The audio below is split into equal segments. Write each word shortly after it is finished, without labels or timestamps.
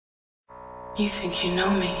You think you know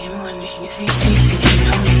me, and when you think you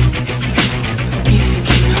know me. You think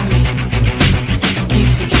you know me. You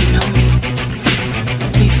think you know me.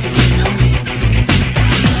 You think you know me.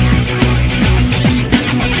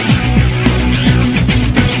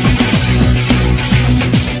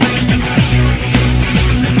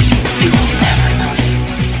 You will never know me.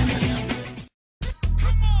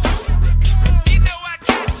 You know I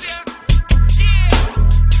got you. Yeah.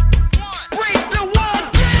 Break the wall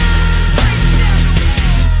down.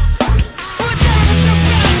 Foot down with the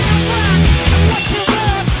bounce and rock. And what you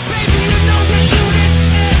want, baby, you know the Judas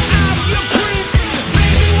and I'm your priest.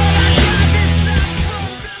 Baby, what I got is not from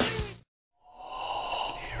the least.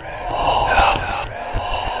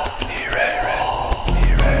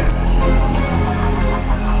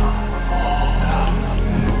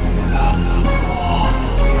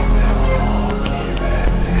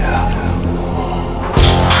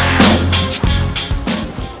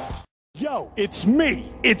 Yo, it's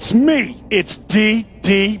me, it's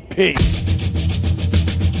DDP.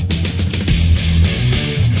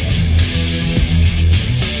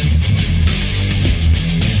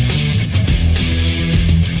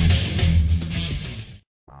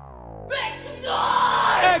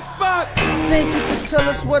 Think you can tell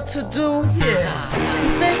us what to do? Yeah. You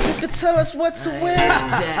think you can tell us what to wear?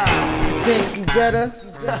 You think you better?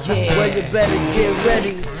 Yeah. Well, you better get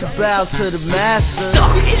ready to bow to the master.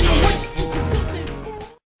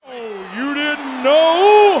 Oh, you didn't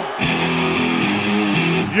know?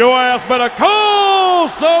 Your ass better call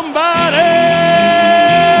somebody!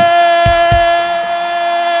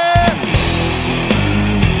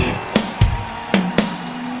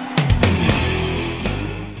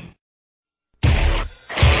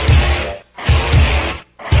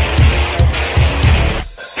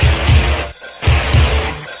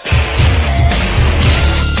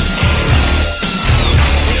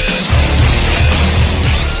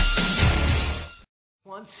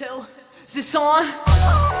 One, two, is this on?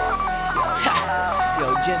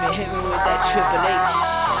 Yo, Jimmy, hit me with that Triple H.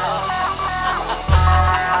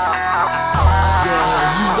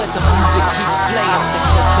 Yeah, you let the music keep playing,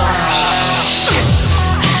 Mr. Dumb.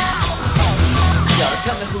 Yo,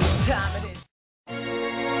 tell me whose time it is.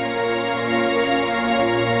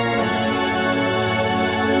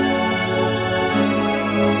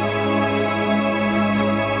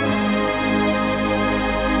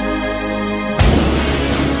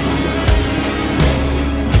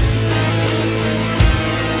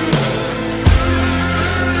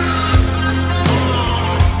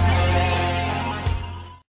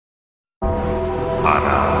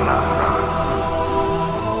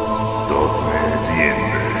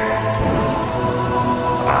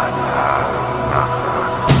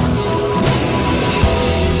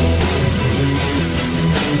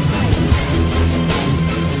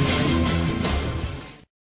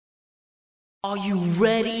 Are you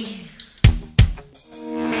ready?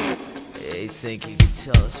 You think you could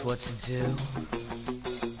tell us what to do?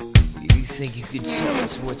 You think you could tell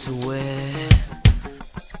us what to wear?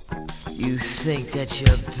 You think that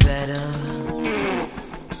you're better?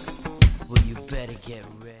 Well, you better get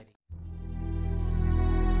ready.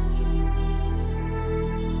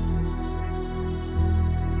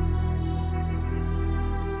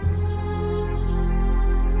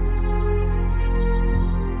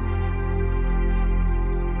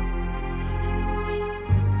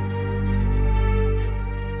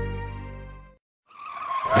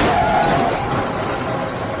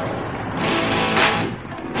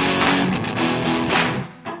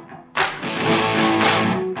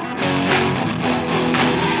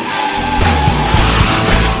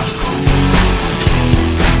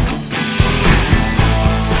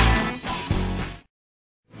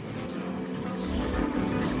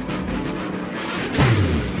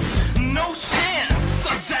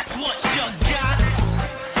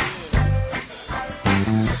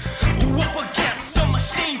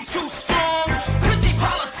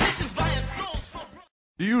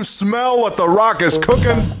 Do you smell what The Rock is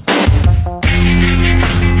cooking?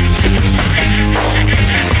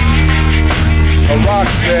 The Rock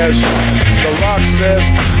says, The Rock says,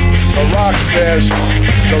 The Rock says,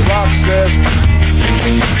 The Rock says.